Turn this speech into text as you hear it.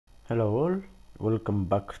Hello all, welcome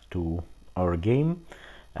back to our game.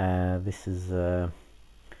 This is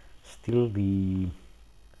still the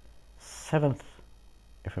 7th,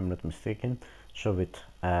 if I'm not mistaken, Soviet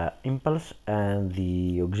Impulse, and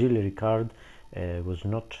the auxiliary card was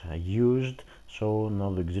not used, so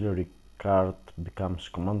now the auxiliary card becomes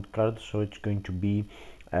command card, so it's going to be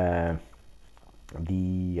the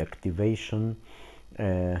activation.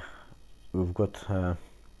 We've got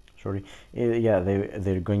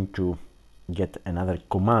they're going to get another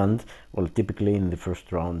command. Well, typically in the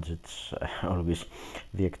first round it's always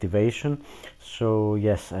the activation, so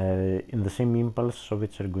yes, in the same impulse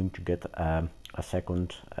Soviets are going to get a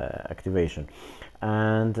second activation.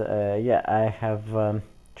 And I have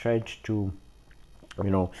tried to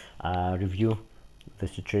review the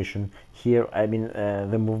situation here. I mean,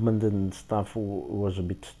 the movement and stuff was a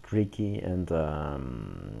bit tricky, and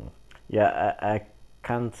I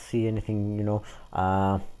can't see anything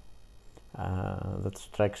that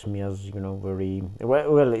strikes me as very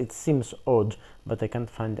well. It seems odd, but I can't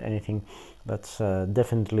find anything that's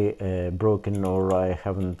definitely broken, or I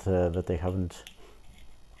haven't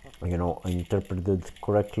interpreted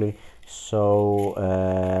correctly. So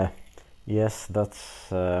yes,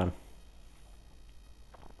 that's I'm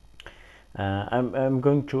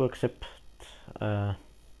going to accept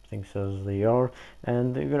things as they are,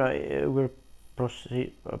 and we're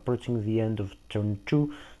approaching the end of turn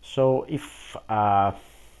 2, so if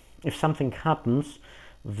something happens,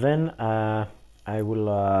 then I will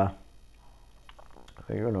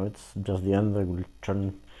it's just the end. I will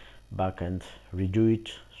turn back and redo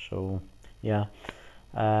it. So yeah,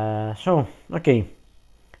 so okay,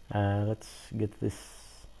 let's get this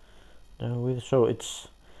done with. So it's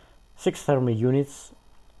 6 army units,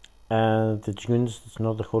 and the units is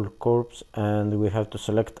not the whole corps, and we have to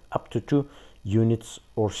select up to 2 units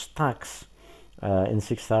or stacks in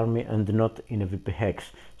 6th army and not in a VP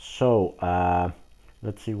hex. So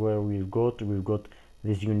let's see where we've got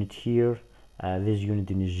this unit here, this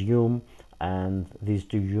unit in Zoom, and these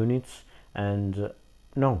 2 units, and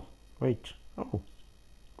no, wait, oh,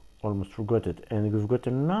 almost forgot it. And we've got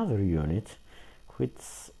another unit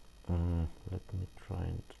which let me try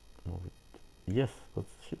and move it. Yes,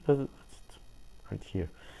 that's it right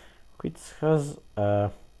here, which has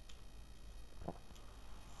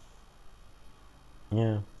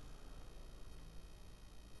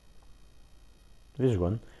this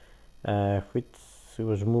one, which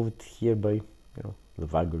was moved here by the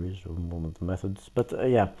vagaries of movement methods, but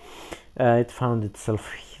it found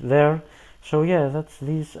itself there. So yeah, that's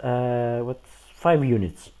these 5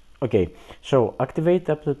 units. Okay, so activate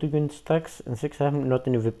up to 2 unit stacks and 6 arm, not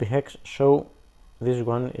in a VP hex. So this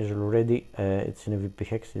one is already it's in a VP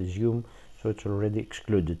hex, assume, so it's already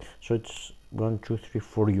excluded. So it's 1, 2, 3,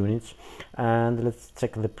 4 units. And let's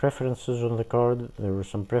check the preferences on the card. There were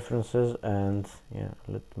some preferences, and yeah,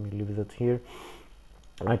 let me leave that here.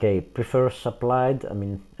 Okay, prefer supplied. I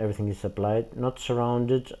mean, everything is supplied, not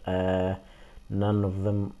surrounded. None of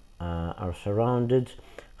them are surrounded.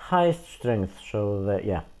 Highest strength, so that,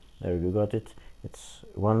 yeah, there you got it. It's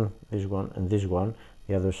 1, this one, and this one.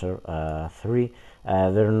 The others are 3.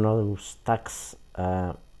 There are no stacks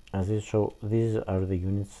as is, so these are the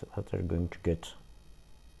units that are going to get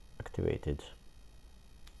activated.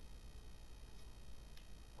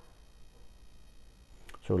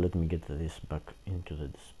 So let me get this back into the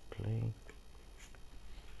display.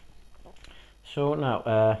 So now,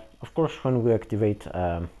 of course, when we activate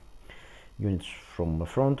units from the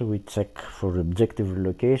front, we check for objective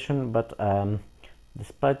relocation, but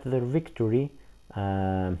despite their victory,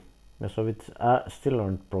 the Soviets are still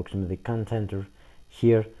on proximity. They can't enter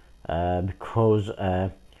here because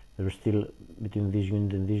there are still, between this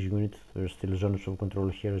unit and this unit, there are still zones of control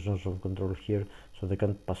here, zones of control here, so they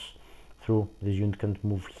can't pass through. This unit can't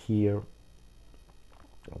move here,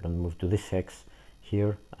 can't move to this hex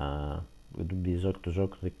here. It would be Zok to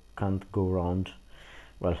Zok. They can't go around.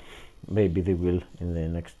 Well, maybe they will in the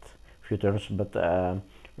next few turns, but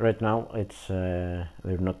right now it's they're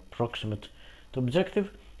not proximate to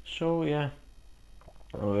objective. So yeah,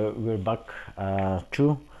 we're back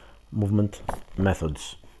to movement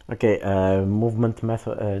methods. Okay, movement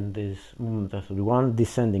method, and this movement method 1,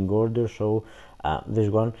 descending order. So this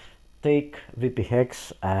one, take VP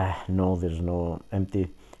hex. No, there's no empty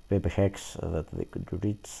VP hex that they could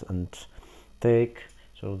reach and take,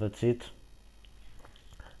 so that's it.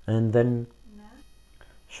 And then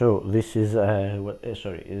so this is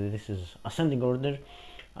this is ascending order,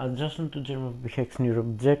 adjustment to German VP hex near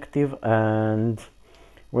objective. And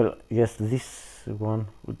well, yes, this one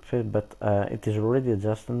would fit, but it is already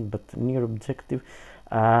adjusted, but near objective.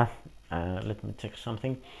 let me check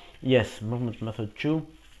something. Yes, movement method 2.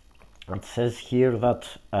 It says here that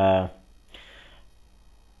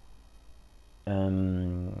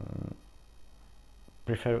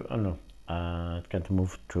prefer, oh no, it can't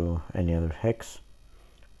move to any other hex,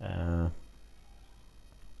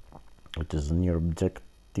 which is near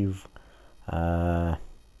objective. The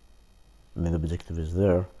objective is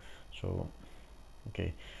there, so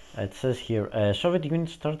okay. It says here Soviet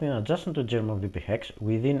units starting adjacent to German VP hex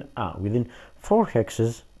within 4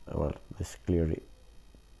 hexes. Well, this clearly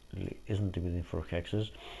isn't within 4 hexes,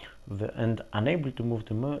 and unable to move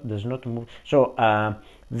does not move. So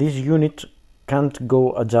this unit can't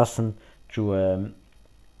go adjacent to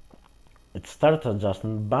it starts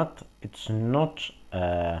adjacent, but it's not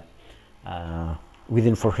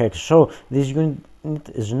within 4 hexes. So this unit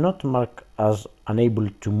is not marked as unable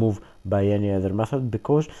to move by any other method,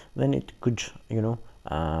 because then it could, you know,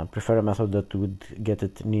 prefer a method that would get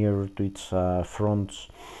it near to its front's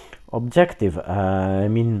objective. I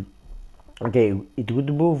mean, okay, it would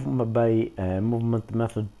move by movement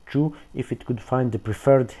method 2 if it could find the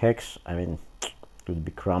preferred hex. I mean, it would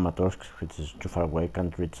be Kramatorsk, which is too far away,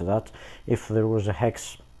 can't reach that. If there was a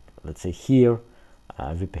hex, let's say here,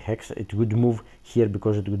 VP hex, it would move here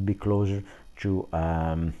because it would be closer to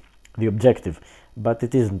the objective, but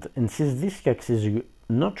it isn't. And since this hex is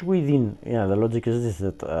not within, yeah, the logic is this,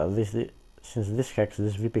 that since this hex,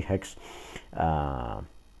 this VP hex,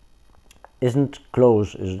 isn't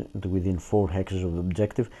close, isn't within 4 hexes of the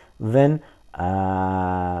objective, then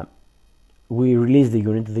we release the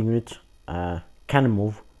unit can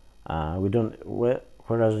move. We don't,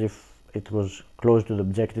 whereas if it was close to the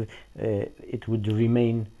objective, it would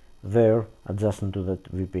remain there adjacent to that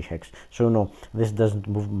VP hex. So no, this doesn't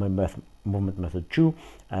move by movement method 2.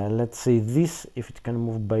 Let's say this, if it can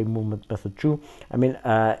move by movement method 2, I mean,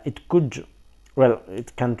 it could, well,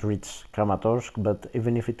 it can't reach Kramatorsk, but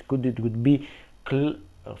even if it could, it would be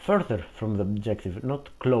further from the objective, not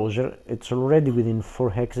closer. It's already within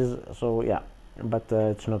 4 hexes, so yeah, but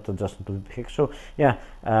it's not adjacent to VP hex. So yeah,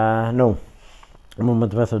 no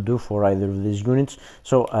movement method 2 for either of these units.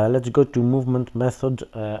 So let's go to movement method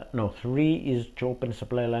 3 is to open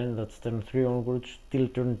supply line. That's turn 3 onwards till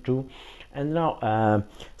turn 2. And now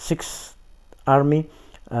 6th army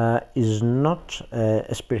is not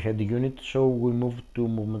a spearhead unit, so we move to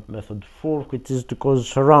movement method 4, which is to cause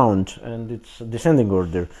surround, and it's descending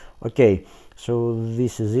order. Okay, so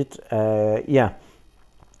this is it. Yeah,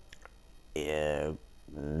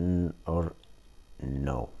 or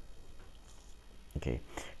no. Okay,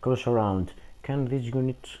 cause around. Can this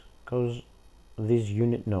unit cause this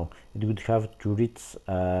unit? No, it would have to reach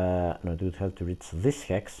it would have to reach this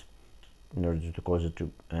hex in order to cause it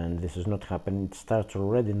to, and this is not happening. It starts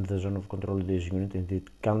already in the zone of control of this unit, and it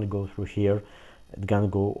can't go through here. It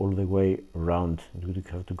can't go all the way around. It would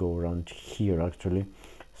have to go around here actually.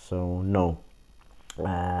 So no.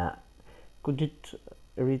 Could it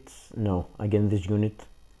reach? No. Again, this unit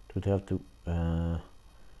would have to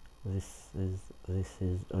this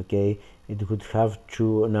is okay. It would have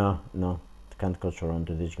to, no, it can't catch around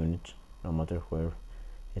to this unit, no matter where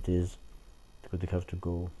it is. It would have to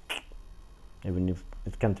go, even if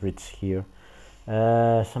it can't reach here.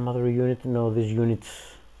 Some other unit, no, this unit,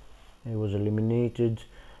 it was eliminated.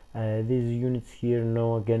 These units here,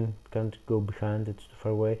 no, again, can't go behind, it's too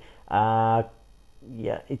far away.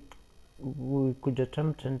 Yeah, we could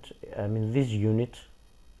attempt, and I mean this unit,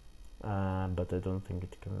 but I don't think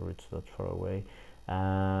it can reach that far away.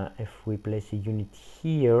 If we place a unit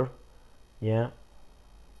here, yeah,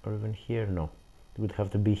 or even here, no, it would have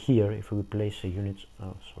to be here if we place a unit.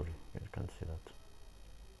 Oh, sorry, I can't see that.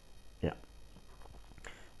 Yeah,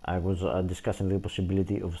 I was discussing the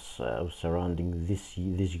possibility of surrounding this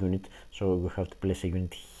unit, so we have to place a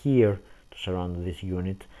unit here to surround this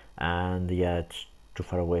unit, and yeah, it's too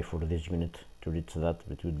far away for this unit to reach that.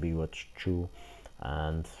 It would be what, 2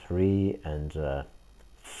 and 3 and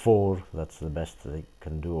 4, that's the best they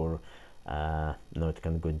can do. Or no, it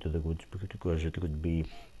can't go into the woods because it could be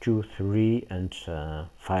 2, 3 and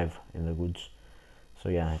 5 in the woods. So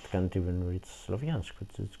yeah, it can't even reach Sloviansk,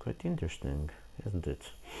 which is quite interesting, isn't it?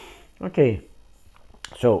 Okay,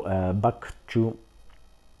 so back to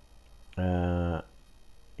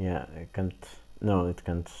yeah, it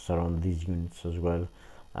can't surround these units as well,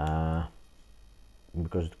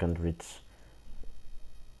 because it can't reach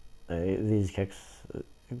this hex.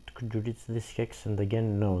 It could reach this hex, and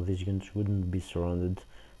again, no, these units wouldn't be surrounded.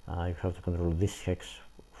 You have to control this hex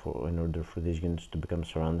in order for these units to become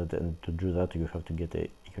surrounded, and to do that you have to get a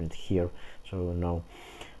unit here, so no.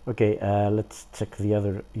 Okay, let's check the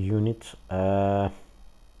other unit. Yeah,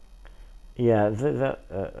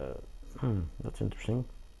 That's interesting.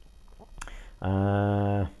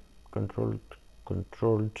 Controlled.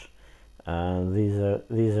 These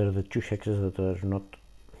are the two hexes that are not.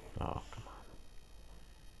 Oh, come on.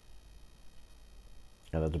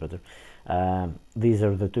 Yeah, that's better. These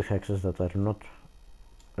are the two hexes that are not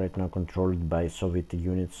right now controlled by Soviet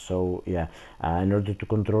units. So yeah, in order to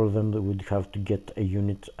control them, we would have to get a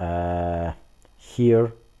unit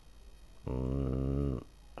here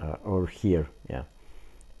or here. Yeah,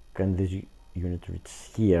 can this unit reach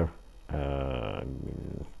here?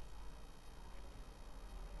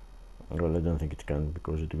 Well, I don't think it can,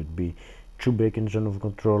 because it would be 2 breaking zone of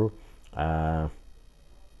control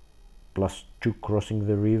plus 2 crossing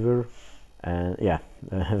the river, and yeah,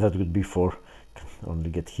 that would be 4. Can only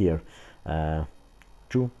get here.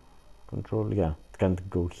 2 control, yeah, it can't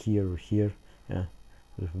go here or here. Yeah,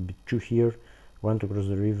 there would be 2 here, 1 to cross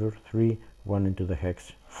the river, 3, 1 into the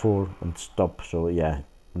hex, 4 and stop. So yeah,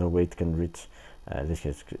 no way it can reach this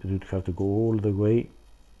hex. It would have to go all the way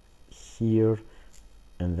here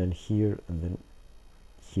and then here and then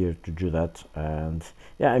here to do that. And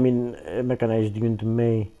yeah, I mean, a mechanized unit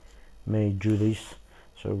may do this,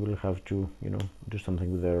 so we'll have to, you know, do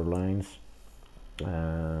something with their lines.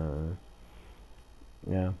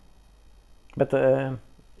 Yeah, but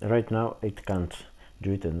right now it can't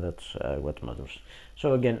do it, and that's what matters.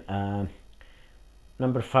 So again,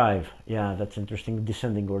 number 5, yeah, that's interesting.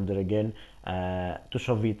 Descending order again, to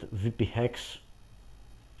Soviet VP hex,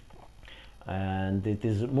 and it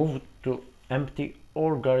is moved to empty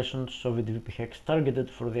or garrison Soviet VP hex targeted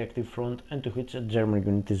for the active front and to which a German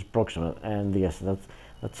unit is proximal. And yes,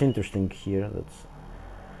 that's interesting here. That's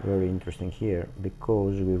very interesting here,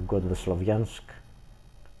 because we've got the Slavyansk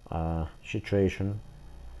situation,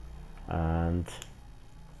 and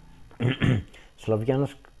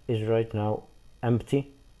Slavyansk is right now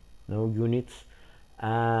empty, no units,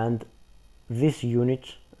 and these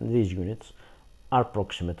units are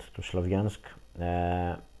proximate to Slavyansk.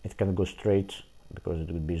 It can go straight because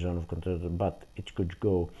it would be zone of control, but it could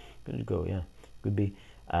go, yeah, could be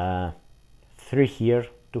 3 here,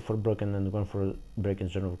 2 for broken and 1 for breaking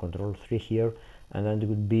zone of control, 3 here, and then it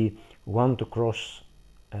would be 1 to cross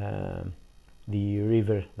the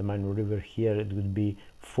river, the minor river here. It would be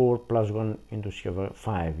 4 plus 1 into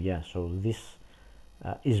 5. Yeah, so this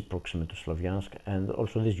is proximate to Slavyansk, and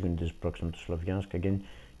also this unit is proximate to Slavyansk. Again,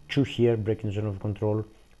 2 here, breaking zone of control,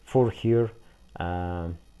 4 here,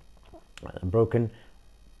 broken,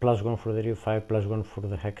 plus 1 for the river, 5 plus 1 for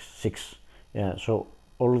the hex, 6. Yeah, so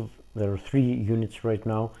there are 3 units right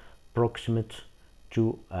now proximate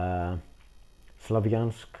to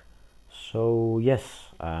Slavyansk. So yes,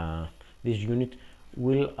 this unit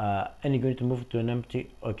will any unit move to an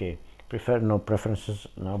empty. Okay, prefer no preferences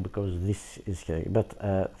now because this is here, but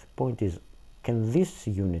the point is, can this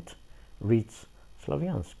unit reach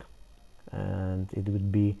Slavyansk? And it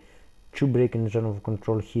would be 2 breaking zone of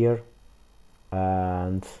control here,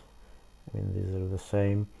 and I mean these are the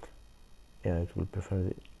same. Yeah, it will prefer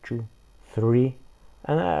the 2, 3,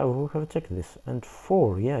 and I will have checked this, and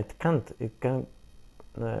 4. Yeah, it can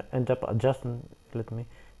end up adjusting. Let me,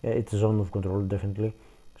 yeah, it's zone of control definitely.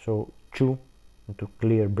 So 2 to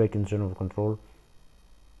clear breaking zone of control,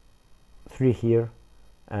 3 here,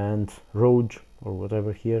 and road or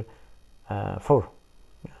whatever here, 4.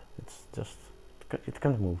 Yeah, it's just, it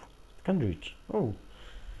can't move, it can't reach. Oh,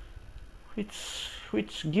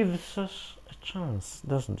 which gives us a chance,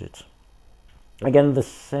 doesn't it? Again, the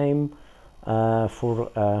same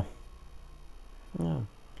for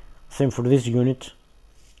same for this unit.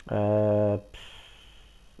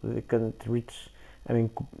 It can't reach. I mean,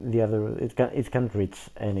 the other, it can't reach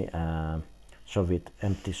any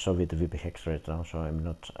empty Soviet VP hex right now. So I'm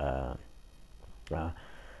not.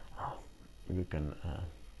 You can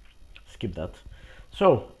skip that.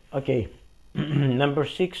 So okay, number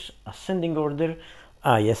 6, ascending order.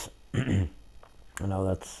 Yes. Now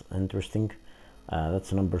that's interesting.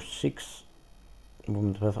 That's number 6,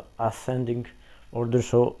 movement with ascending order.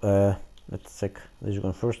 So let's check this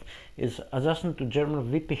one first. Is adjacent to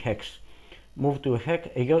German VP hex. Move to a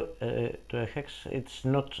hex. It's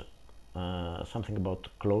not something about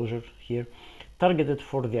closure here. Targeted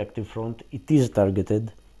for the active front. It is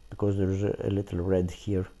targeted because there's a little red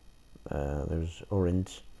here. There's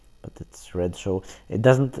orange, but it's red. So it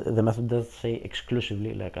doesn't. The method doesn't say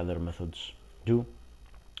exclusively like other methods do.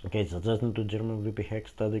 Okay, it's adjacent to German VP hex,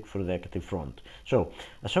 static for the active front. So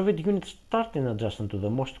a Soviet unit starting adjacent to the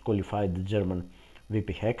most qualified German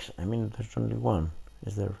VP hex. I mean, there's only one.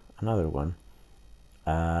 Is there another one?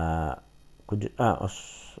 Could you?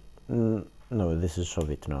 No, this is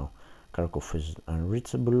Soviet now. Kharkov is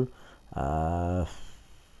unreachable.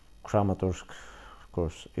 Kramatorsk, of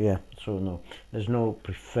course. Yeah, so no, there's no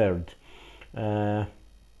preferred.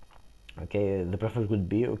 Okay, the preference would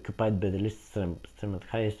be occupied by the least extreme at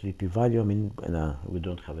highest VP value. I mean, we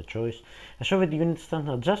don't have a choice. A Soviet unit stands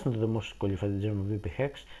adjacent to the most qualified German VP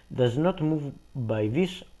hex does not move by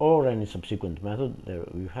this or any subsequent method, there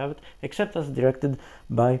you have it, except as directed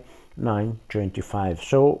by 925.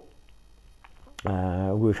 So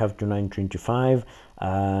we have to 925,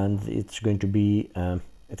 and it's going to be,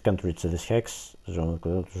 it can't reach this hex, zonal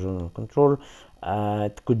control.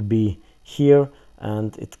 It could be here,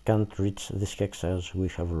 and it can't reach this hex as we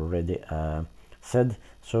have already said.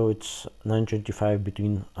 So it's 925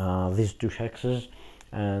 between these two hexes,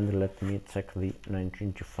 and let me check the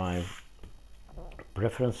 925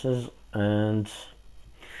 preferences. And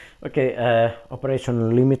okay,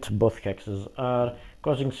 operational limit, both hexes are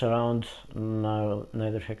causing surround. Now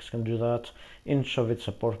neither hex can do that. In Soviet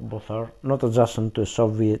support, both are not adjacent to a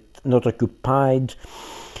Soviet, not occupied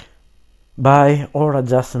by or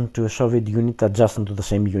adjacent to a Soviet unit adjacent to the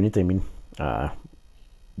same unit. I mean,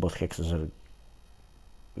 both hexes are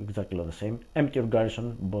exactly the same. Empty or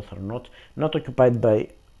garrison, both are not. Not occupied by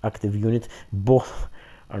active unit, both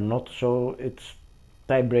are not. So it's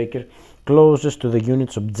tiebreaker. Closest to the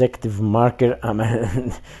unit's objective marker.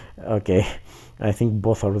 Okay, I think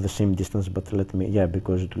both are the same distance, but let me, yeah,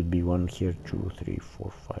 because it would be 1 here, 2, 3,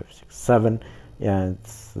 4, 5, 6, 7. Yeah,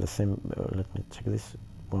 it's the same. Let me check this.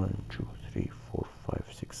 1, 2, 3, 4, 5,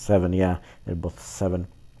 6, 7. Yeah, they're both 7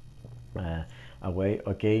 away.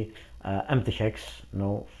 Okay, empty hex.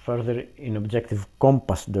 No further in objective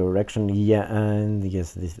compass direction. Yeah, and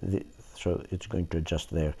yes, this so it's going to adjust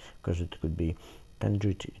there, because it could be, can do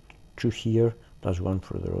it 2 here plus 1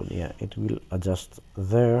 for the road. Yeah, it will adjust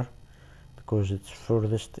there because it's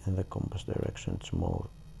furthest in the compass direction. It's more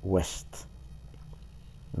west,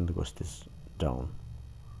 and the west is down.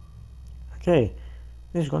 Okay,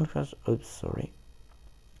 this one has, oops, sorry,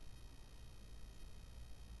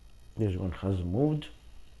 this one has moved.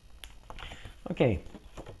 Okay,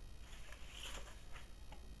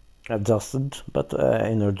 adjusted, but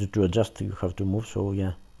in order to adjust you have to move. So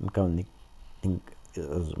yeah, I'm counting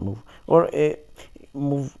as move, or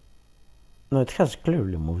move. No, it has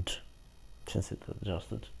clearly moved since it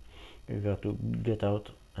adjusted. You got to get out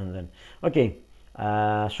and then, okay,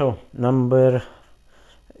 so number,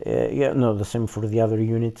 yeah, no, the same for the other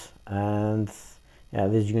unit. And yeah,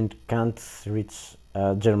 this unit can't reach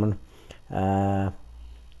German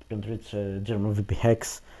German VP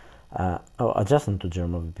hex. Oh, adjacent to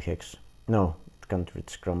German VP hex. No, it can't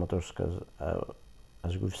reach Kramatorsk,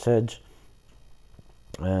 as we've said.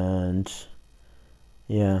 And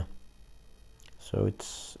yeah, so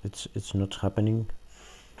it's not happening.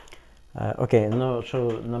 Okay, no,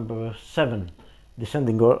 so number 7,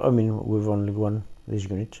 descending, or I mean, we've only won this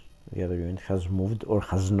unit. The other unit has moved or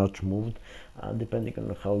has not moved, depending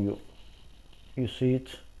on how you see it.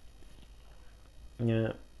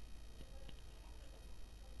 Yeah,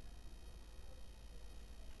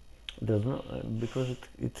 does not, because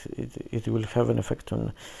it will have an effect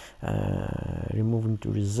on removing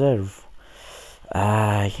to reserve.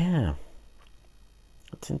 Yeah,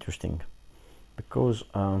 it's interesting, because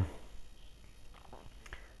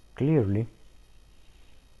clearly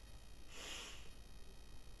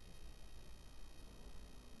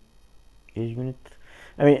this unit,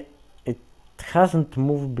 I mean, it hasn't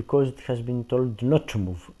moved because it has been told not to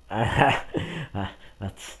move.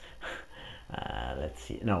 That's let's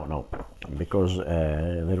see, no, because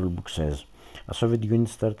the rulebook says a Soviet unit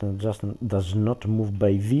start and adjustment does not move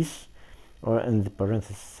by this, or in the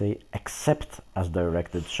parentheses say except as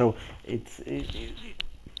directed. So it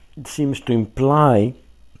seems to imply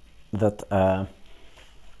that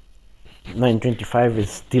 925 is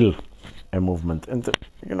still a movement, and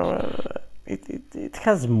you know, it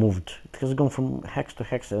has moved. It has gone from hex to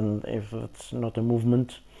hex, and if it's not a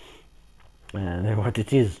movement, then what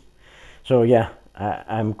it is. So yeah,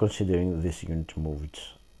 I'm considering this unit moved.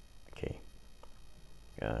 Okay,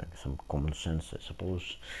 some common sense, I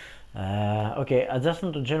suppose. Okay,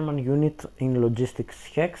 adjustment to German unit in logistics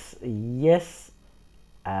hex. Yes,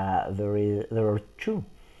 there are 2.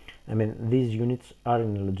 I mean, these units are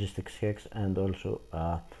in logistics hex, and also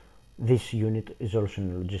this unit is also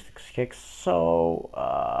in logistics hex. So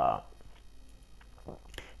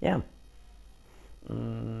yeah,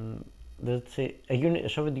 let's say a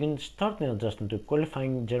Soviet unit starting adjustment to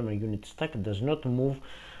qualifying German unit stack does not move.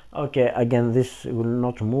 Okay, again, this will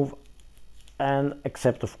not move, and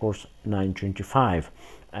except of course 925,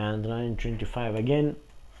 and 925 again.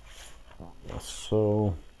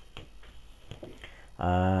 So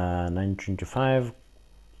 925,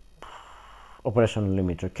 Operational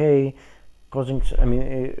limit, okay. Causing, I mean,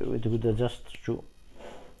 it would adjust to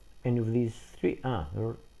any of these three.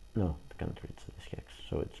 No, it can't reach this hex,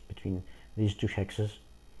 so it's between these two hexes,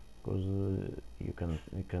 because you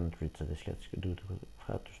can't reach this hex.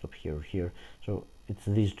 Have to stop here. So it's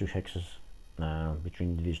these two hexes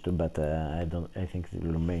between these two, but I think it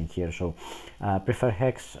will remain here. So prefer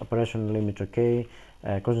hex, operational limit, okay.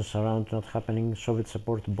 Causing surround, not happening. Soviet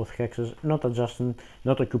support both hexes, not adjacent,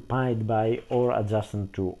 not occupied by or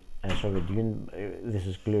adjacent to Soviet Union. This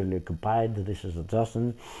is clearly occupied, this is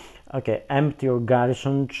adjacent. Okay, empty or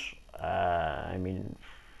garrisons. I mean,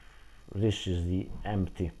 this is the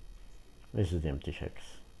empty hex.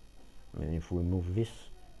 I mean, if we move this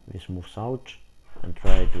moves out and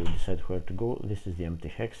try to decide where to go. This is the empty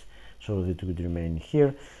hex, so it would remain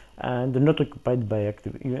here. And not occupied by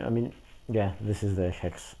active, I mean, yeah, this is the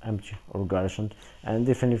hex, empty or garrison. And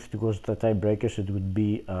even if it was the tiebreakers, it would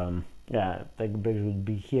be yeah, tiebreakers would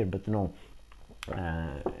be here, but no,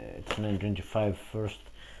 it's 925 first,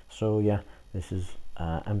 so yeah, this is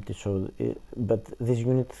empty. So but this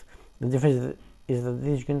unit, the difference is that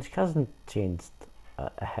this unit hasn't changed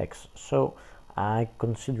a hex, so I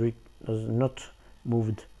consider it as not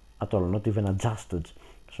moved at all, not even adjusted,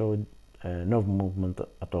 so no movement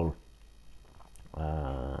at all.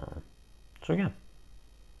 So yeah,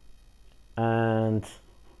 and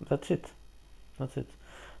that's it.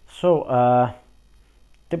 So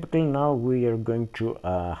typically now we are going to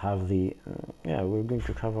have the we're going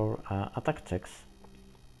to have our attack checks.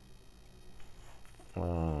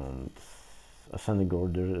 Ascending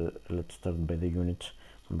order. Let's start by the unit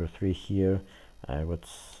number 3 here.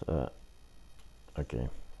 Okay,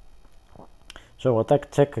 so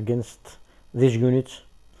attack check against these units.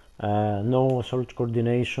 No assault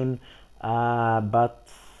coordination, but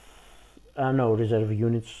no reserve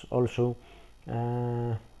units also.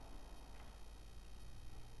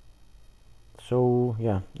 So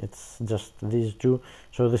yeah, it's just these two.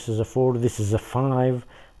 So this is a 4, this is a 5,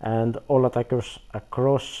 and all attackers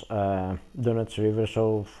across Donetsk River.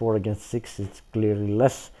 So 4 against 6, it's clearly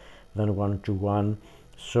less than 1 to 1.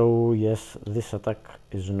 So yes, this attack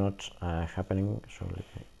is not happening. So let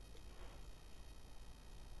me,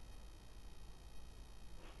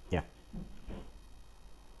 yeah,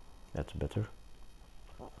 that's better.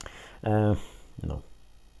 No.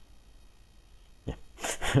 Yeah.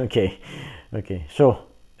 Okay. So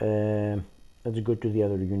let's go to the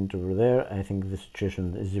other unit over there. I think the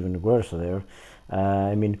situation is even worse there.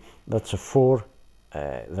 I mean, that's a 4,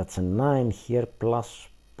 that's a 9 here, plus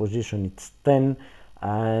position it's 10,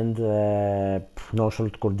 and no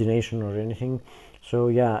assault coordination or anything. So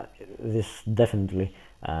yeah, this definitely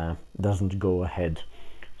doesn't go ahead.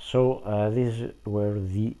 So these were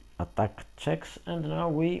the attack checks, and now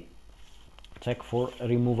we check for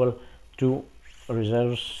removal to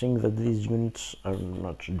reserves, seeing that these units are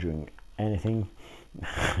not doing anything.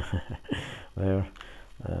 There,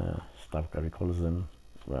 Stavka recalls them.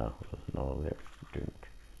 Well, no, they're doing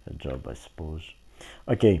a job, I suppose.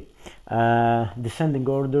 Okay, descending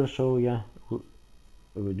order. So yeah, we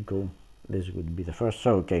would go. This would be the first.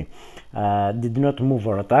 So okay, did not move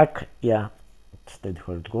or attack. Yeah, it stayed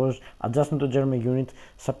where it was. Adjustment to German unit.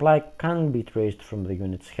 Supply can be traced from the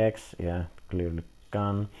unit's hex. Yeah, clearly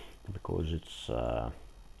can, because it's I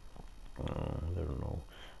don't know,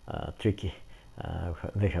 tricky.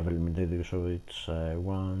 They have eliminated, so it's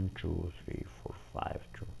 1, 2, 3, 4, 5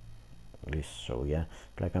 to this. So yeah,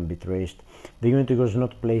 supply can be traced. The unit was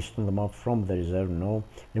not placed on the map from the reserve. No.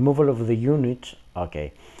 Removal of the unit.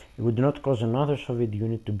 Okay, it would not cause another Soviet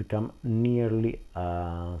unit to become nearly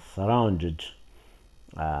surrounded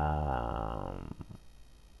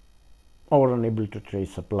or unable to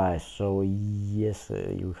trace supplies. So yes,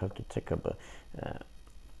 you have to check up.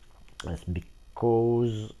 That's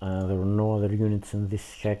because there are no other units in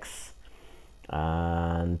this hex,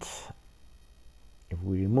 and if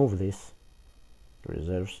we remove this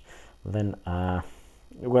reserves, then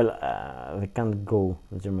well, they can't go.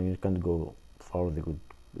 The German unit can't go far. They could.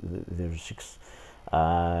 There's 6.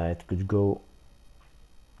 It could go.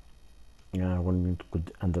 One unit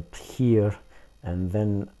could end up here, and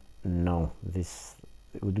then no, this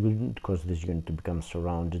would cause this unit to become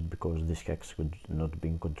surrounded, because this hex would not be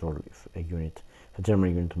in control if a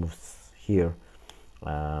German unit moves here.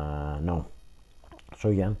 No. So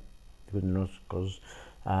yeah, it would not cause.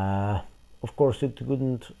 Of course, it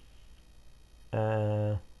wouldn't.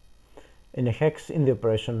 In a hex in the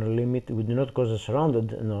operational limit, it would not cause a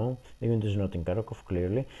surrounded. No, the unit is not in Kharkov,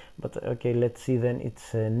 clearly. But okay, let's see then.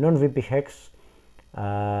 It's a non-VP hex.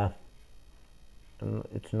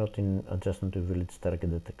 It's not in adjacent to village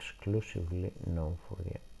targeted exclusively. No, for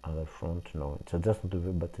the other front. No, it's adjacent to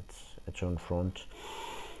V, but it's its own front.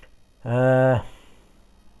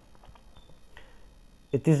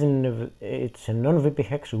 It's a non-VP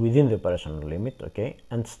hex within the operational limit, okay,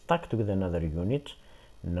 and stacked with another unit.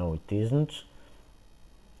 No, it isn't.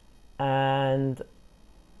 And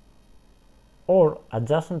or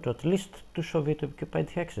adjacent to at least 2 Soviet occupied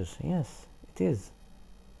hexes. Yes, it is.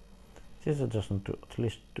 It is adjacent to at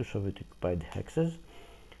least 2 Soviet occupied hexes.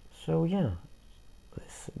 So yeah,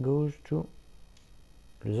 this goes to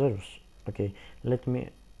reserves. Okay, let me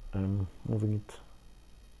moving it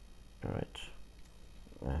right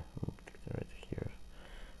right here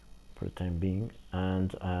for the time being,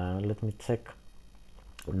 and let me check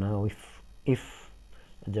now if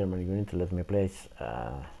a German unit, let me place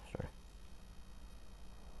sorry,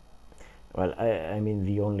 well, I mean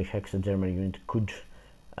the only hex a German unit could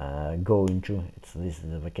go into, this is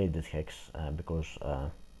the vacated hex, because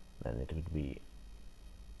then it would be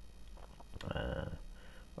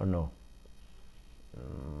or no,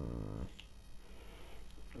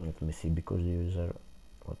 let me see, because these are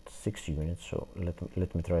what, 6 units, so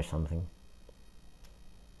let me try something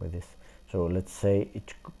with this. So let's say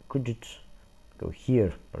it could it go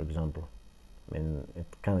here, for example. I mean, it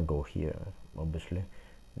can go here, obviously.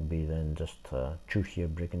 It'd be then just 2 here,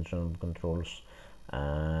 breaking zone controls,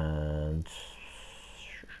 and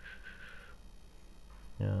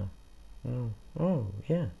yeah, oh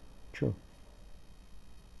yeah, 2,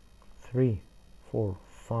 3, 4,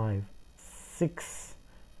 5, 6,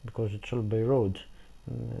 because it's all by road.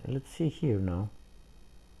 Let's see here now.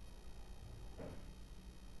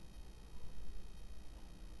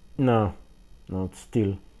 No, it's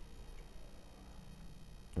still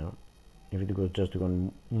no. If it goes just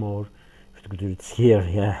one more, if it goes here,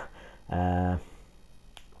 yeah,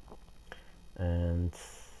 and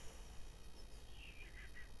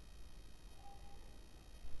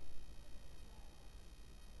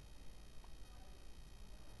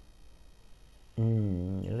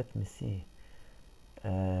let me see.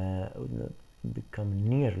 Would not become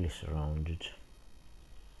nearly surrounded.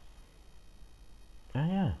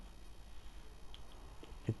 Yeah,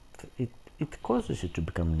 it causes it to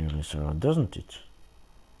become nearly surrounded, doesn't it?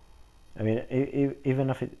 I mean, even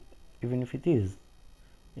if it is,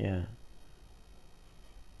 yeah.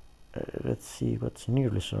 Let's see what's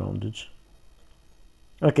nearly surrounded.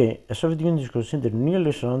 Okay, a Soviet unit is considered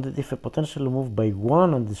nearly surrounded if a potential move by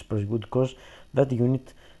one undispersed would cause that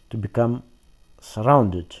unit to become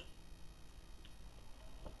surrounded.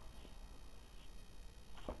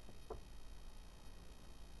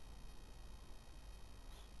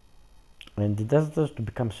 And it doesn't just to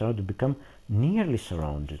become surrounded, become nearly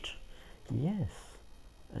surrounded. Yes,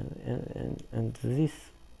 and this,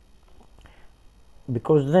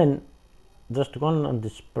 because then just one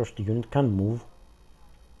undispersed unit can move.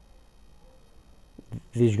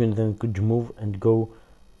 This unit then could move and go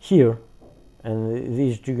here, and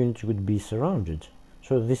these 2 units would be surrounded.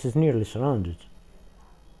 So this is nearly surrounded,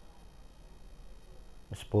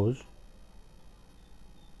 I suppose,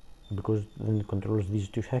 because then it controls these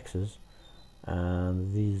 2 hexes,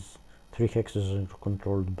 and these 3 hexes are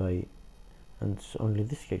controlled by, and it's only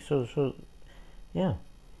this hex. So yeah.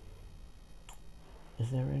 Is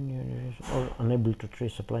there any or unable to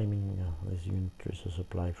trace supply, meaning this unit traces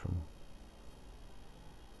supply from,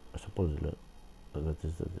 I suppose that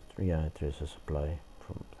is the, yeah, it traces supply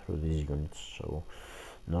from through these units, so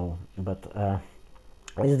no. But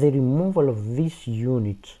is the removal of this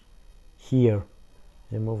unit here,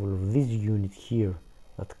 the removal of this unit here,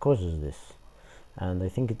 that causes this? And I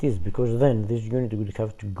think it is, because then this unit would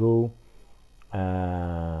have to go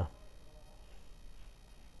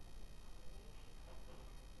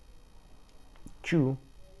two,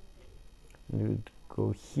 and it would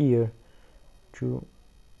go here 2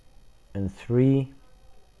 and 3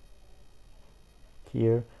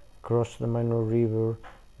 here, cross the minor river,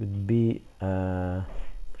 would be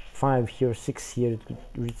 5 here, 6 here, it could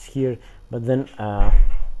reach here, but then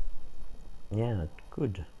yeah, it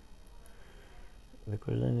could,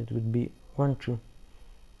 because then it would be 1, 2,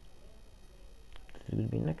 it would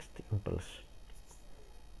be next impulse.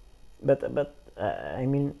 But I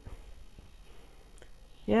mean,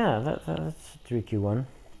 yeah, that's a tricky one.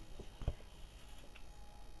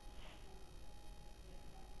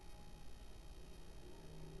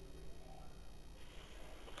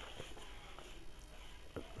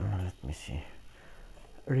 Let me see.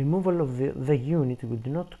 Removal of the unit would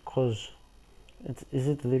not cause. Is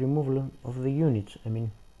it the removal of the unit? I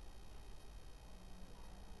mean,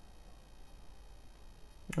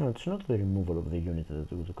 no, it's not the removal of the unit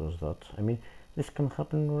that would cause that. I mean, this can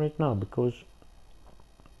happen right now, because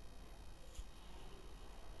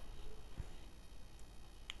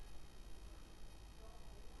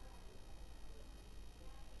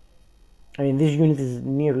I mean, this unit is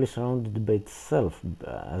nearly surrounded by itself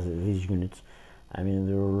as these units. I mean,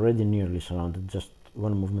 they're already nearly surrounded. Just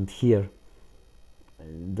one movement here.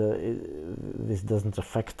 This doesn't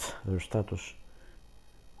affect their status.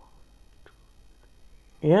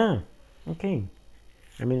 Yeah, okay.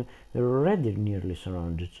 I mean, they're already nearly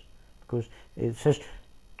surrounded because it says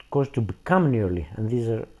cause to become nearly, and these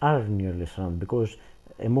are nearly surrounded because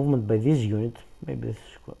a movement by this unit, maybe this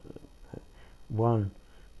is one,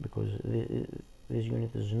 because this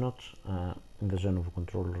unit is not in the zone of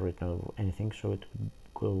control right now of anything, so it would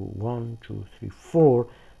go 1, 2, 3, 4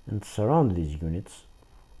 and surround these units.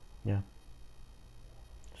 Yeah.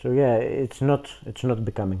 So yeah, it's not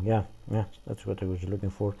becoming. Yeah, that's what I was looking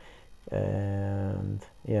for. And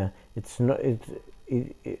yeah, it's not.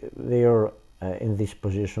 They are in this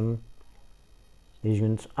position. These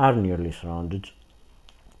units are nearly surrounded.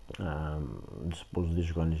 I suppose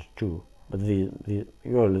this one is 2, but these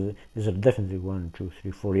are definitely 1, 2,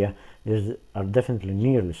 3, 4. Yeah, these are definitely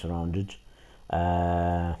nearly surrounded.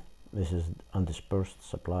 This is undispersed,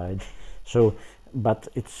 supplied. So, but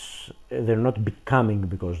they're not becoming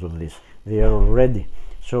because of this. They are already.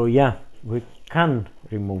 So yeah, we can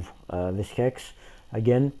remove this hex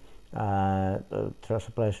again. Trust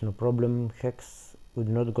supply is no problem. Hex would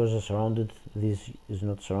not go as surrounded. This is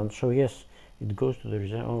not surrounded. So yes, it goes to the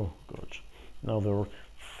reserve. Oh god! Now there are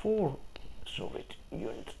 4 Soviet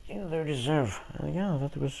units in the reserve. Yeah,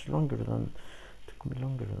 that was longer than. Took me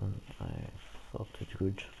longer than I thought it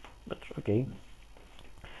would. But okay.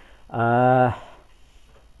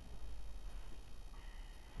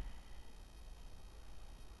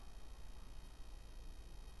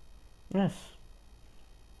 Yes.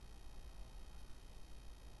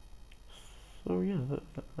 So yeah,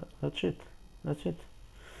 that's it. That's it.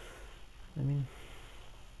 I mean,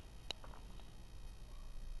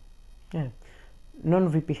 yeah.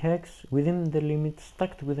 Non-VP hex within the limit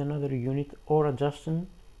stacked with another unit or adjacent.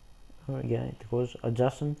 Yeah, it was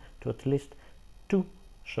adjacent to at least 2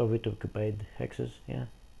 Soviet occupied hexes. Yeah.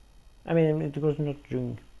 I mean, it was not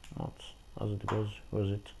doing much as it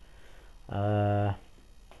was it?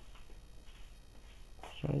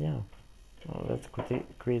 So yeah, well, that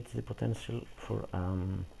creates the potential for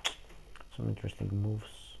some interesting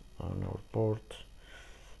moves on our port.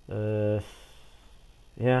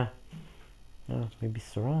 Yeah, maybe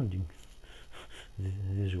surrounding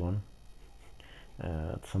this one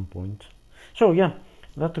at some point. So yeah,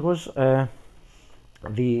 that was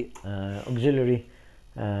the auxiliary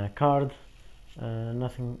card.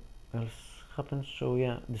 Nothing else happens. So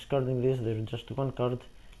yeah, discarding this, there's just one card,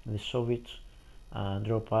 the Soviet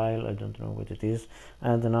draw pile. I don't know what it is,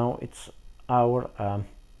 and now it's our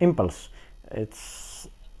impulse. It's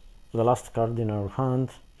the last card in our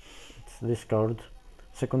hand. It's this card,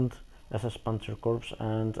 second SS Panzer Corps,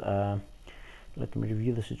 and let me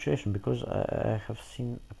review the situation because I have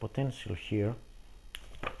seen a potential here.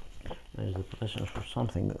 There's the potential for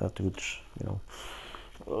something that would, you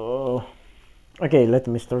know. Okay, let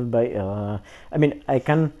me start by. I mean, I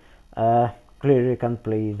can clearly can't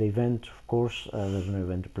play the event. Of course, there's no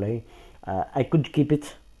event to play. I could keep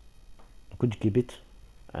it.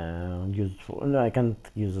 Use it for. No, I can't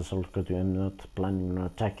use the assault card. I'm not planning on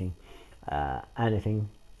attacking anything.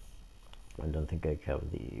 I don't think I have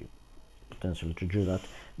the potential to do that.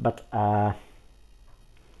 But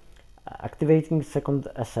activating second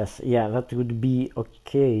SS, yeah, that would be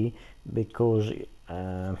okay because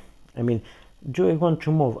I mean, do I want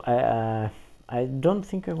to move? I don't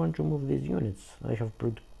think I want to move these units. They have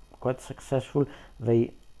proved quite successful.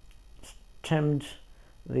 They stemmed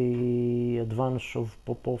the advance of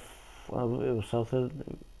Popov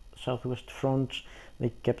southwest front.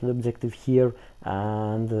 They kept the objective here,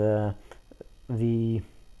 and the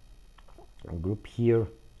group here.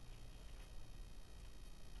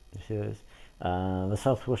 The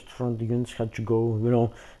southwest front units had to go, you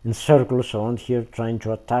know, in circles around here, trying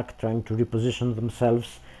to attack, trying to reposition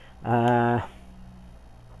themselves.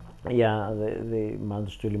 Yeah, they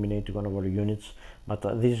managed to eliminate one of our units, but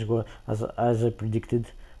this was, as I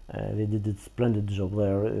predicted, they did a splendid job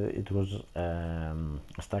there. It was a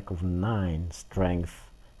stack of 9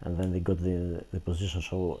 strength, and then they got the position.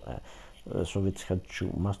 So the Soviets had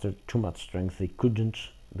to muster too much strength. They couldn't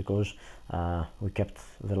because we kept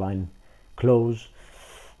the line close.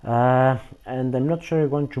 And I'm not sure I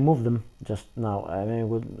want to move them just now. I mean, I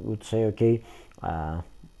would say okay,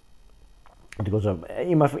 because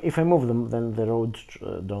if I move them, then the road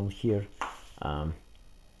down here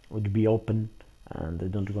would be open, and I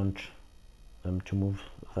don't want them to move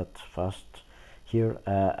that fast here.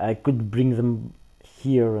 I could bring them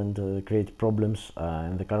here and create problems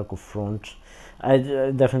in the Kharkov front. I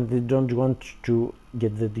definitely don't want to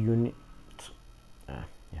get the unit.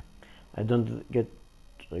 Yeah, I don't get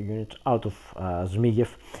a unit out of Zmiev.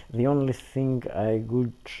 The only thing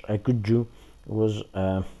I could do was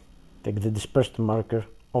take the dispersed marker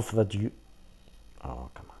off that oh,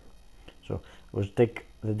 come on. So was take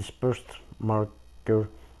the dispersed marker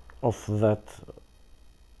of that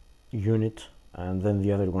unit, and then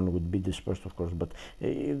the other one would be dispersed, of course, but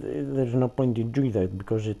there's no point in doing that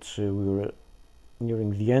because it's we were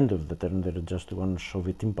nearing the end of the turn. There's just one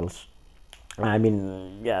Soviet impulse. I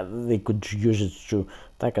mean, yeah, they could use it to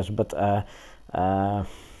attack us, but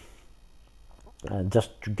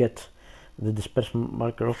just to get the dispersed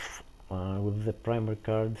marker off with the primer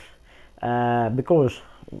card, because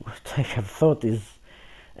what I have thought is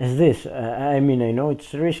this. I mean, I know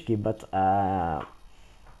it's risky, but I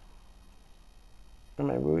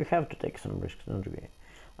mean, we have to take some risks, don't we?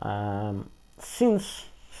 Since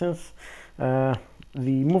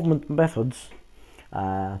the movement methods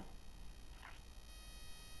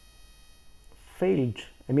failed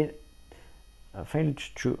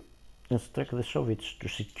to instruct the Soviets to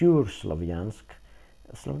secure Slavyansk,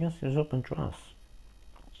 Slavyansk is open to us.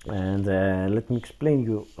 And let me explain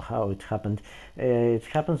you how it happened. It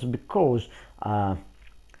happens because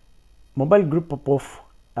Mobile Group Popov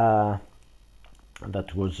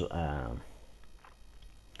that was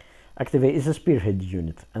activated is a spearhead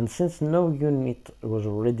unit, and since no unit was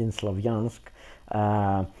already in Slavyansk,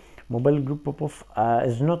 Mobile Group Popov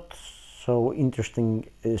is not so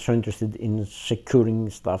interested in securing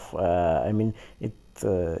stuff. I mean,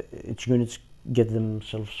 its units get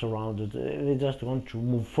themselves surrounded. They just want to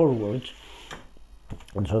move forward,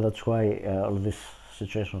 and so that's why all this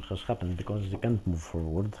situation has happened, because they can't move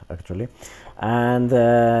forward actually. And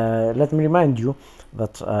let me remind you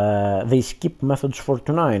that they skip methods 4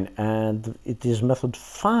 to 9, and it is method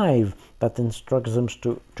 5 that instructs them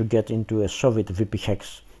to get into a Soviet VP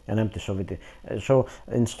hex, an empty Soviet. So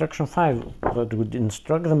instruction 5 that would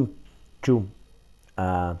instruct them to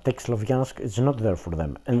take Slavyansk is not there for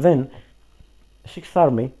them. And then 6th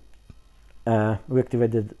Army, we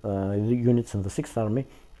activated the units in the 6th Army,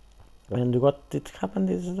 and what it happened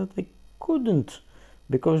is that they couldn't,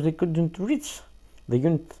 because they couldn't reach. The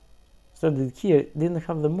unit started here, didn't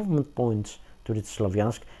have the movement points to reach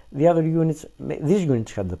Slavyansk. The other units, these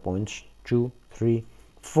units had the points, 2, 3,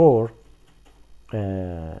 4.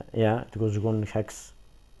 Yeah, it was one hex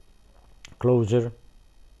closer.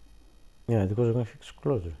 Yeah, it was one hex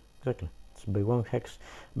closer, exactly. It's by one hex,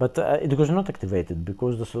 but it was not activated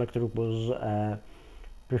because the selector was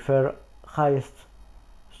prefer highest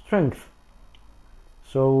strength.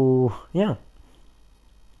 So yeah,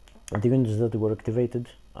 the units that were activated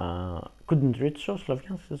couldn't reach, so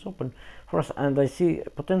Slavyansk is open for us, and I see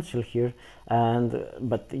potential here. And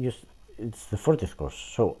but it's the 40th course,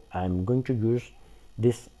 so I'm going to use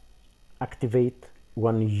this activate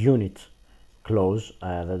one unit clause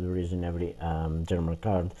that there is in every German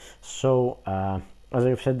card. So as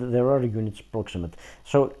I've said, there are units proximate.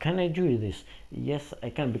 So can I do this? Yes, I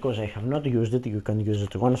can, because I have not used it. You can use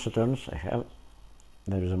it once a turn.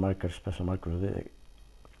 There is a marker, special marker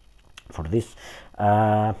for this.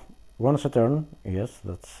 Once a turn, yes,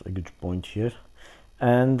 that's a good point here.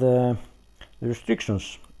 And the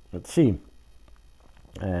restrictions, let's see.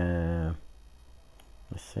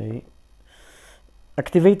 Let's say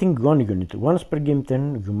activating one unit. Once per game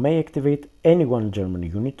turn, you may activate any one German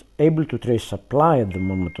unit able to trace supply at the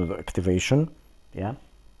moment of the activation. Yeah,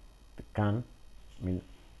 you can. I mean,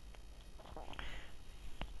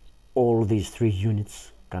 all these 3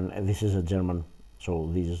 units can. This is a German, so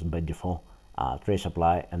this is by default trace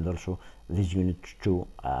supply, and also these units too.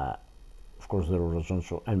 Of course, there was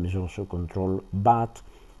also enemies also control, but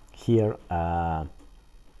here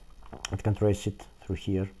it can trace it through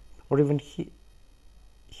here, or even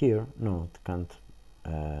here. No, it can't.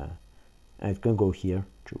 It can go here,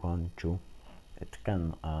 2, 1, 2. It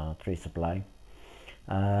can trace supply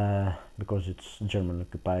because it's German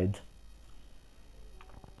occupied.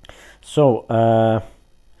 So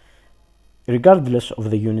regardless of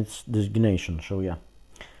the unit's designation, so yeah,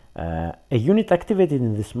 a unit activated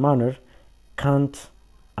in this manner can't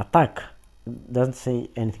attack. It doesn't say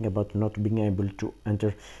anything about not being able to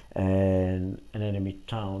enter an enemy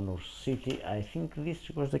town or city. I think this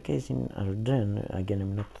was the case in Ardennes. Again,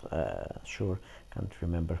 I'm not sure, can't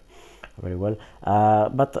remember very well,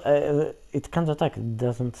 but it can't attack. It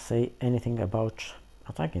doesn't say anything about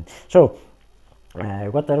attacking. So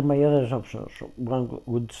what are my other options? One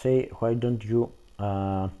would say, why don't you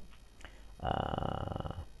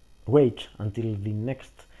wait until the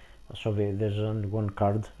next Soviet, there's only one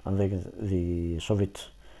card, and the Soviet,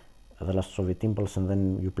 the last Soviet impulse, and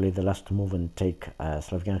then you play the last move and take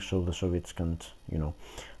Slavyansk, so the Soviets can't, you know,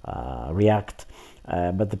 react.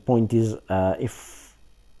 But the point is,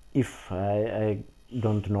 if I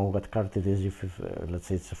don't know what card it is, if let's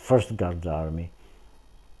say it's a first guard army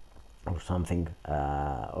or something,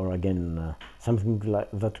 or again something like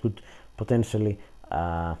that could potentially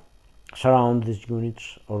surround these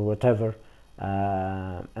units or whatever,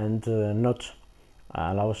 and not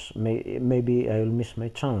allows, maybe I will miss my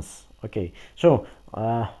chance. Okay, so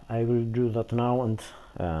I will do that now, and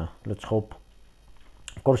let's hope.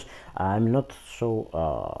 Of course, I'm not so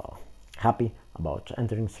happy about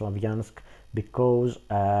entering Slavyansk, because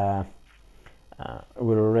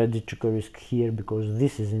we're ready to risk here, because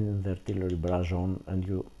this is in the artillery barrage zone, and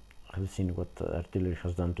you have seen what artillery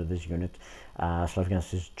has done to this unit.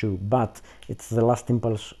 Slavyansk is too, but it's the last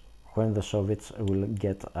impulse when the Soviets will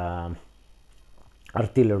get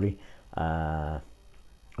artillery, an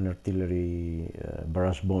artillery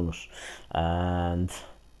barrage bonus, and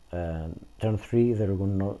turn 3 they're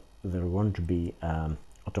going to be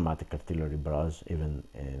automatic artillery barrage even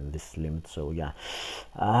in this limit. So yeah,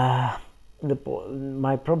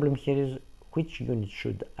 my problem here is which unit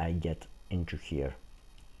should I get into here.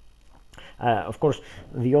 Of course,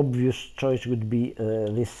 the obvious choice would be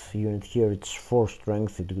this unit here. It's 4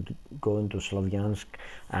 strength. It would go into Slavyansk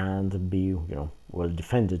and be, you know, well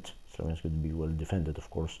defended. Slavyansk would be well defended, of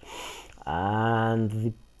course.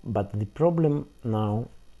 And but the problem now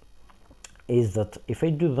is that if I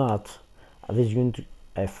do that, this unit,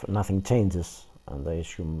 if nothing changes, and I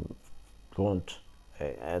assume it won't,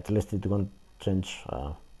 at least it won't change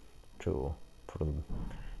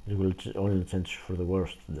it will only change for the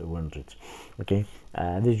worst, won't it? Okay,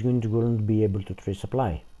 this unit won't be able to trace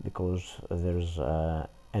supply, because there's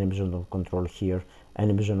enemy zone of control here,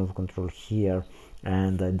 enemy zone of control here,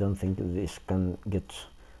 and I don't think this can get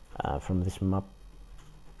from this map.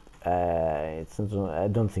 I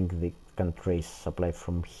don't think they can trace supply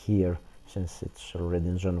from here, since it's already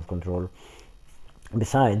in zone of control.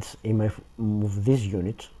 Besides, if I move this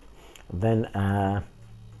unit, then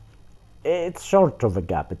it's sort of a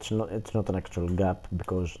gap. It's not an actual gap,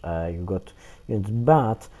 because you got units,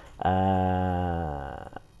 but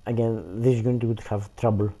again, this unit would have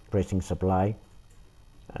trouble tracing supply.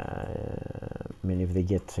 I mean, if they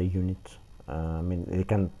get a unit, I mean, it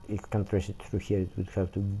can't trace it through here. It would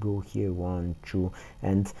have to go here, 1, 2,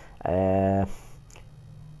 and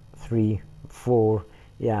 3, 4.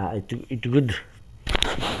 Yeah, it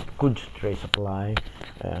could trace supply.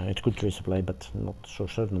 It could trace supply, but not so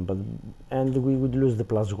certain. And we would lose the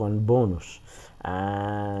 +1 bonus.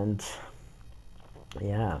 And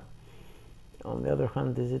yeah, on the other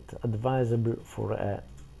hand, is it advisable for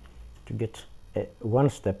to get one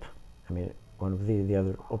step? I mean, one of the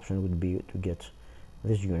other option would be to get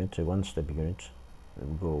this unit, a one-step unit,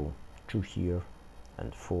 and go 2 here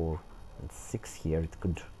and 4 and 6 here. It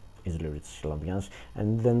could easily reach Slavyansk,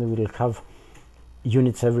 and then we'll have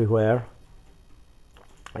units everywhere.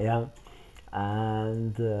 Yeah,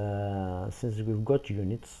 and since we've got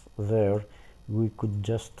units there, we could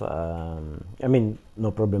just I mean,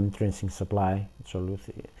 no problem tracing supply. It's all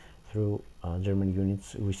through German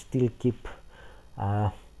units. We still keep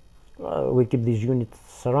we keep these units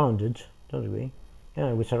surrounded, don't we?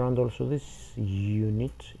 Yeah, we surround also this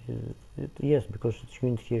unit. Yes, because it's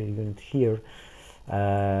unit here,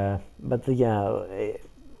 but yeah,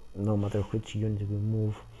 no matter which unit we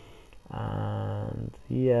move, and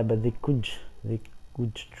yeah, but they could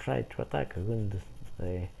try to attack, wouldn't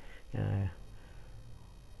they?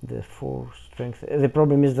 The 4 strength. The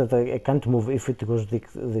problem is that I can't move. If it was the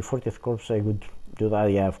 40th Corps, I would do that.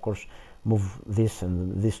 Yeah, of course, move this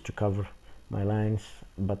and this to cover my lines,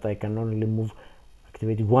 but I can only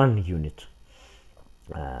activate 1 unit.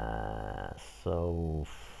 So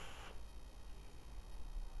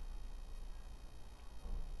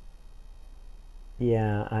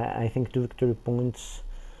yeah, I think 2 victory points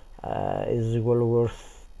is well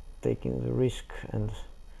worth taking the risk, and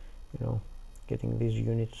you know, getting these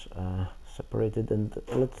units separated. And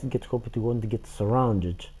let's hope it won't get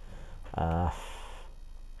surrounded, because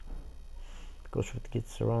if it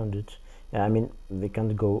gets surrounded, yeah, I mean, they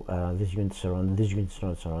can't go. This unit's surrounded. This unit's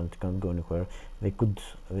not surrounded. Can't go anywhere. They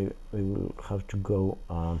will have to go.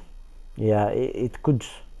 Yeah, it could.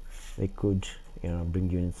 They could, you know, bring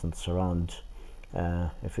units and surround.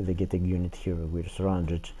 If they get a unit here, we're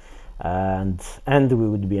surrounded, and we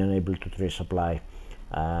would be unable to trace supply.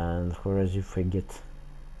 And whereas if I get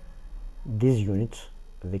this unit,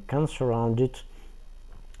 they can surround it,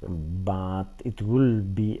 but it will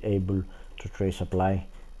be able to trace supply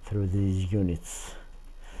through these units.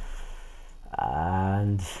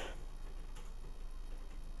 And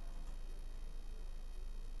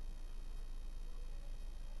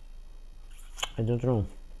I don't know.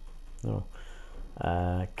 No.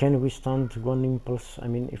 Can we stand one impulse? I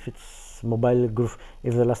mean, if it's mobile group,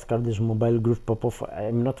 if the last card is mobile group pop-off,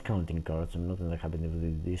 I'm not counting cards. I'm not in the habit of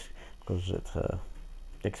doing this because it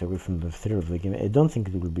takes away from the thrill of the game. I don't think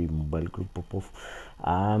it will be mobile group pop-off.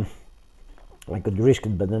 I could risk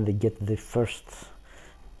it, but then they get the first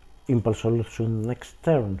impulse solution next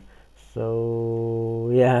turn.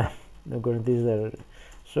 So yeah, no guarantees there.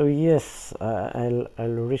 So yes, I'll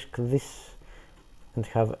risk this and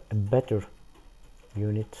have a better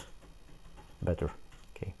unit.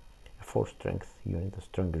 Okay, a 4 strength unit, a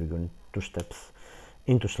stronger unit, 2 steps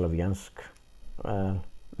into Slavyansk.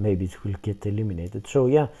 Maybe it will get eliminated. So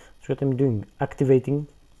yeah, that's what I'm doing, activating,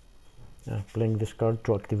 playing this card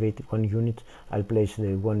to activate 1 unit. I'll place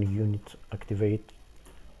the 1 unit activate,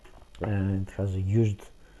 and it has a used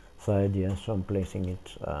side, yeah, so I'm placing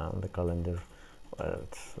it on the calendar where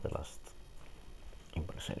it's the last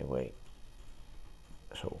impulse anyway.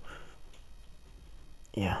 So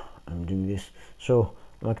yeah, I'm doing this. So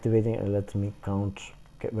I'm activating, and let me count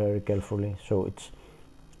very carefully. So it's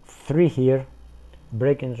 3 here,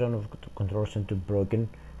 break-in zone of control center broken,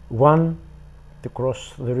 1 to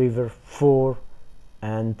cross the river, 4,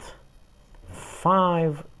 and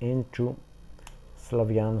 5 into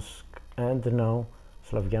Slavyansk, and now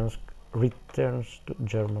Slavyansk returns to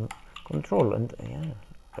German control. And yeah,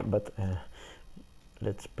 but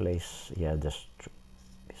let's place, yeah, just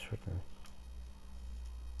this one.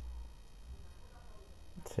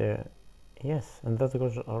 Yes, and that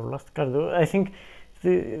was our last card. I think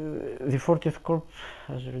the 40th Corp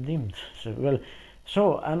has redeemed. So well,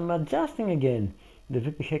 so I'm adjusting again. The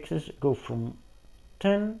VP hexes go from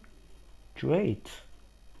 10 to 8.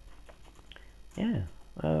 Yeah,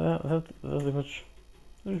 that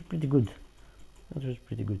was pretty good. That was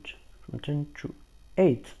pretty good. From 10 to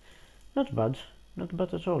 8. Not bad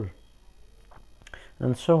at all.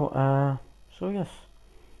 And so so yes,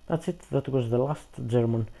 that's it. That was the last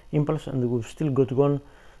German impulse, and we've still got 1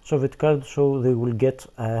 Soviet card, so they will get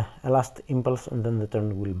a last impulse, and then the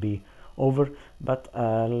turn will be over. But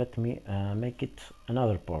let me make it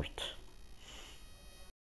another part.